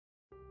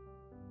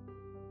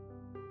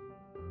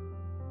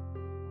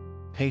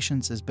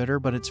Patience is bitter,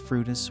 but its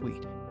fruit is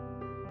sweet.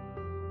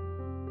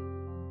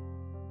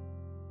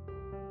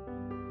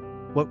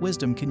 What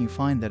wisdom can you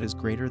find that is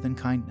greater than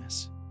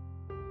kindness?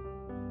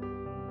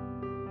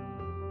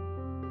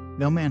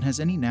 No man has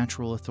any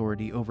natural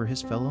authority over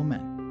his fellow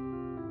men.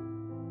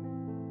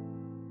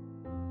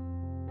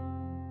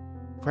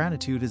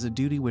 Gratitude is a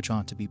duty which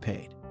ought to be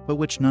paid, but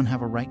which none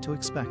have a right to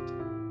expect.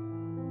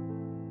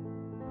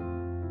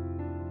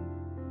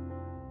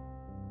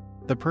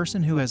 The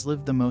person who has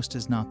lived the most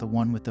is not the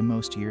one with the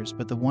most years,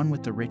 but the one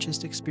with the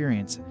richest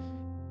experience.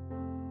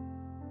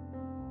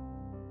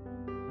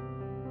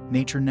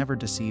 Nature never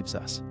deceives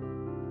us.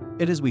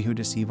 It is we who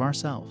deceive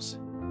ourselves.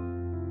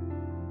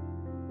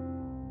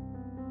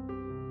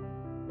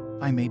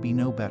 I may be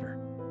no better,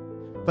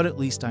 but at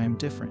least I am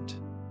different.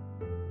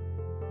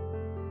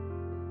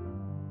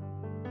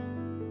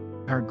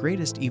 Our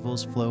greatest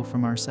evils flow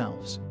from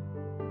ourselves.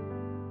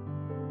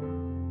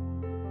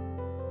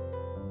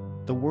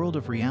 The world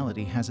of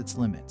reality has its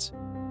limits.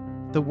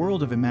 The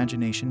world of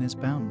imagination is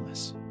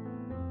boundless.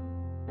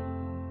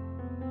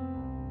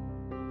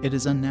 It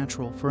is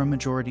unnatural for a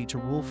majority to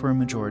rule, for a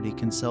majority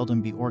can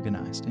seldom be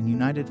organized and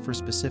united for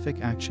specific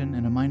action,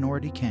 and a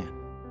minority can.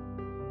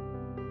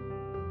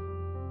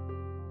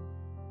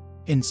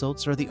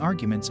 Insults are the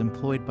arguments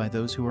employed by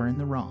those who are in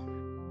the wrong.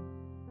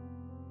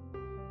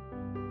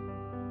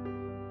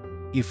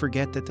 You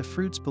forget that the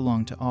fruits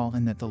belong to all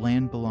and that the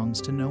land belongs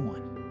to no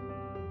one.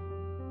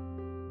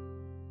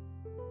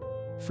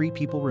 Free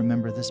people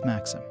remember this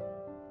maxim.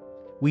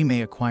 We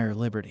may acquire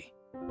liberty,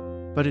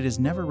 but it is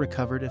never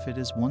recovered if it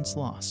is once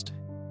lost.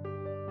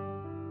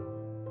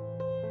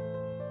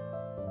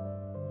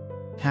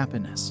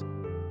 Happiness.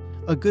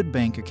 A good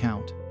bank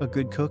account, a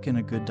good cook, and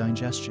a good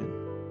digestion.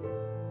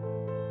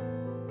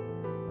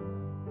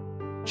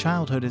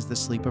 Childhood is the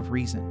sleep of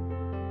reason.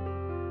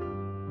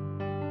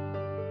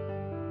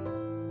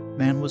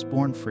 Man was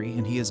born free,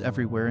 and he is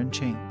everywhere in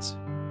chains.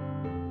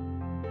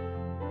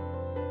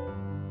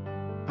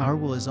 Our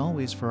will is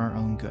always for our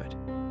own good,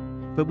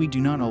 but we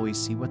do not always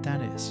see what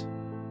that is.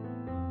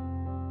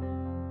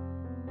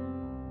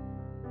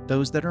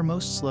 Those that are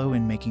most slow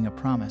in making a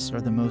promise are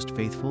the most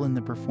faithful in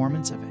the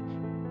performance of it.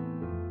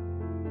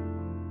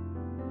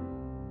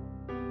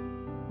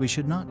 We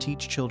should not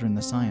teach children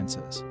the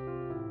sciences,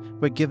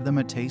 but give them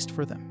a taste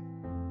for them.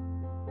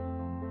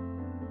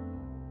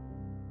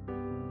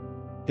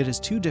 It is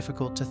too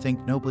difficult to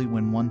think nobly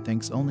when one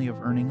thinks only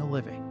of earning a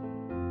living.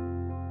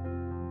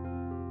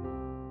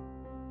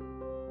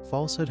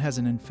 Falsehood has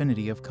an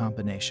infinity of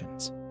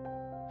combinations,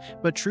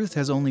 but truth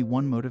has only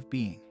one mode of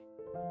being.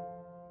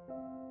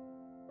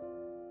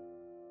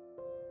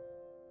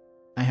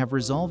 I have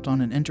resolved on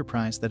an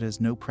enterprise that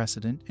has no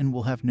precedent and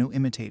will have no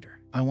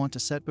imitator. I want to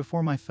set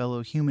before my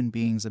fellow human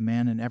beings a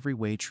man in every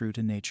way true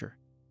to nature,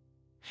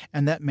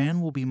 and that man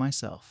will be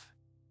myself.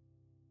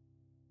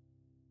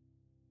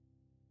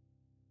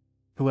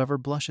 Whoever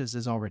blushes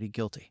is already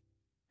guilty.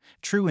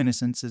 True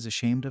innocence is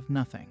ashamed of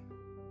nothing.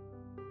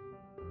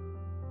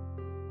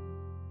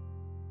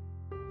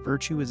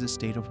 Virtue is a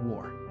state of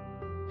war,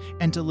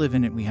 and to live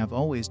in it we have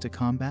always to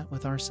combat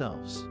with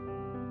ourselves.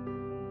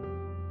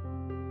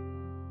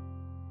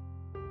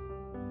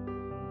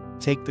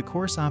 Take the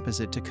course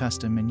opposite to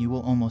custom and you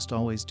will almost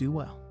always do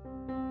well.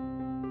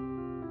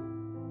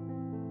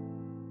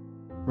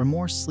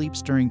 Remorse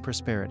sleeps during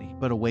prosperity,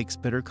 but awakes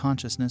bitter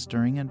consciousness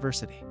during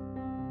adversity.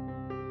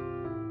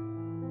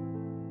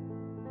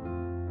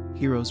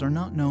 Heroes are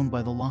not known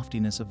by the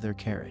loftiness of their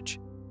carriage.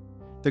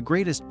 The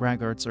greatest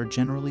braggarts are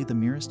generally the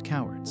merest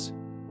cowards.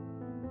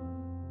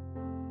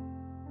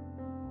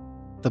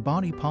 The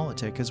body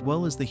politic as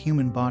well as the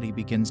human body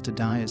begins to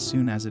die as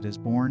soon as it is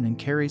born and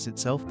carries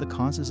itself the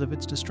causes of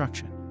its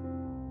destruction.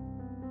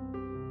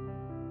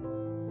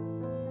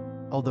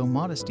 Although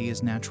modesty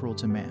is natural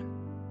to man,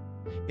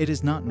 it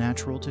is not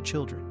natural to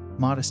children.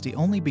 Modesty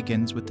only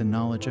begins with the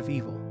knowledge of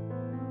evil.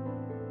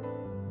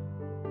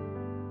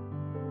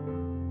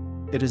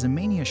 It is a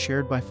mania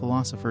shared by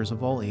philosophers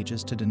of all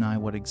ages to deny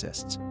what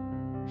exists,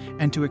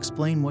 and to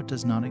explain what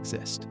does not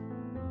exist.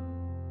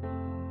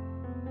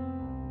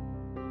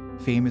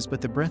 Fame is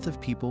but the breath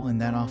of people, and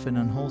that often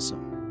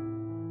unwholesome.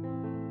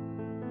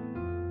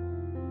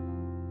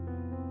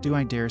 Do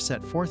I dare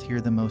set forth here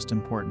the most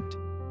important,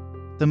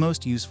 the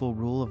most useful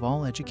rule of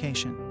all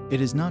education? It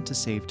is not to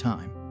save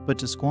time, but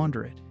to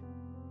squander it.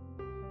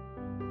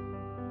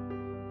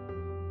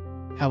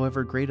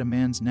 However great a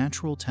man's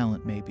natural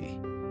talent may be,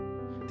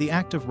 the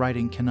act of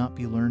writing cannot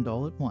be learned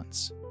all at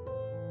once.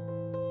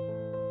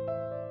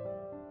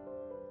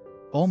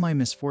 All my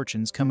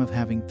misfortunes come of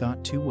having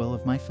thought too well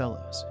of my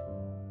fellows.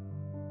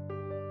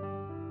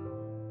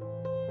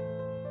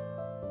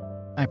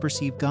 I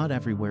perceive God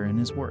everywhere in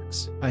His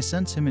works. I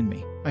sense Him in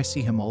me. I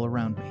see Him all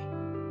around me.